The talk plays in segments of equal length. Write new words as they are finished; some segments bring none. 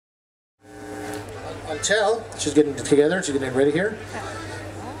until she's getting it together, she's getting ready here.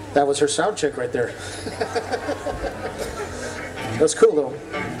 That was her sound check right there. That was cool though.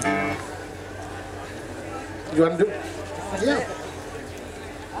 You want to do it? Yeah.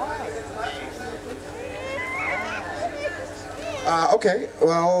 Okay,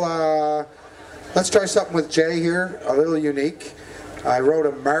 well, let's try something with Jay here, a little unique. I wrote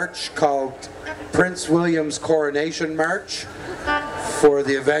a march called Prince William's Coronation March for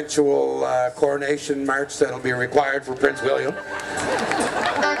the eventual coronation march that'll be required for Prince William.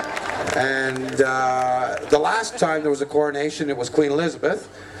 And the last time there was a coronation, it was Queen Elizabeth,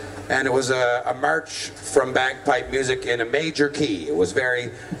 and it was a march from bagpipe music in a major key. It was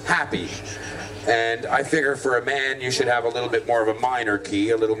very happy. And I figure for a man, you should have a little bit more of a minor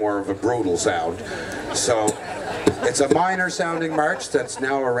key, a little more of a brutal sound. So it's a minor sounding march that's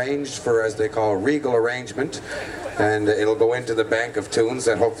now arranged for, as they call, regal arrangement. And it'll go into the bank of tunes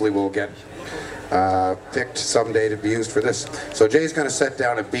that hopefully will get picked someday to be used for this. So Jay's going to set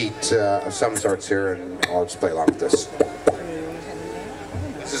down a beat of some sorts here, and I'll just play along with this.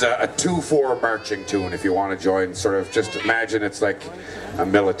 This is a 2/4 marching tune if you want to join. Sort of just imagine it's like a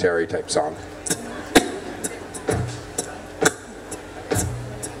military type song.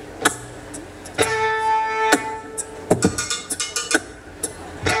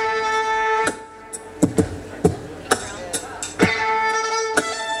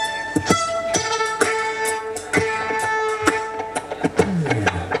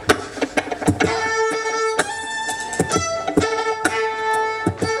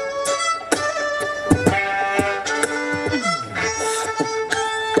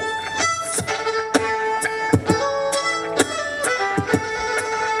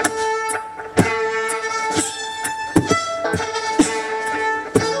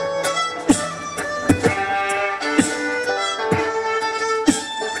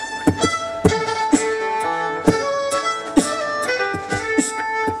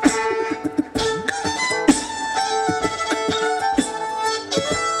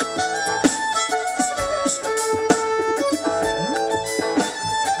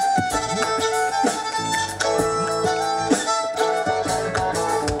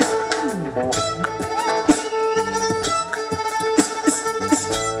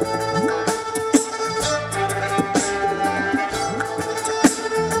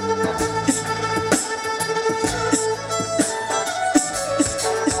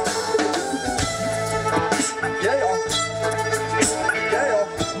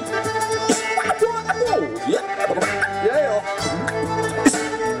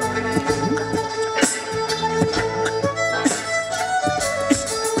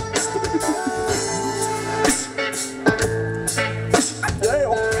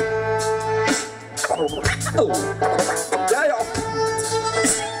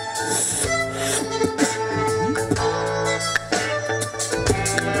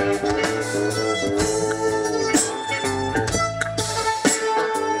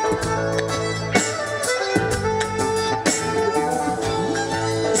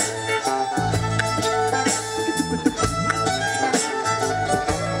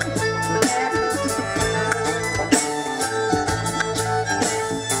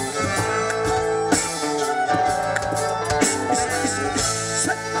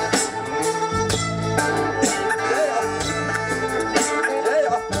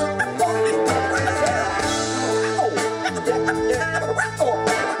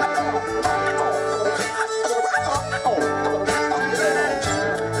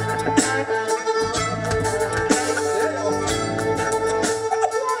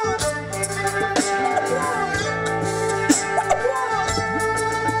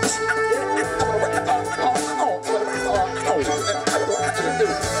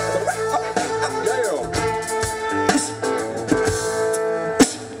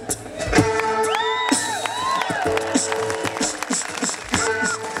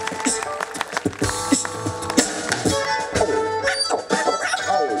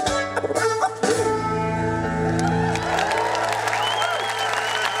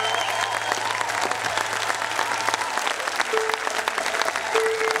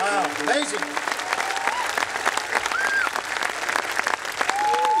 Amazing.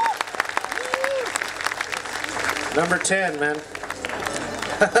 Number 10, man.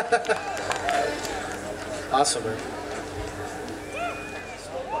 Awesome, man.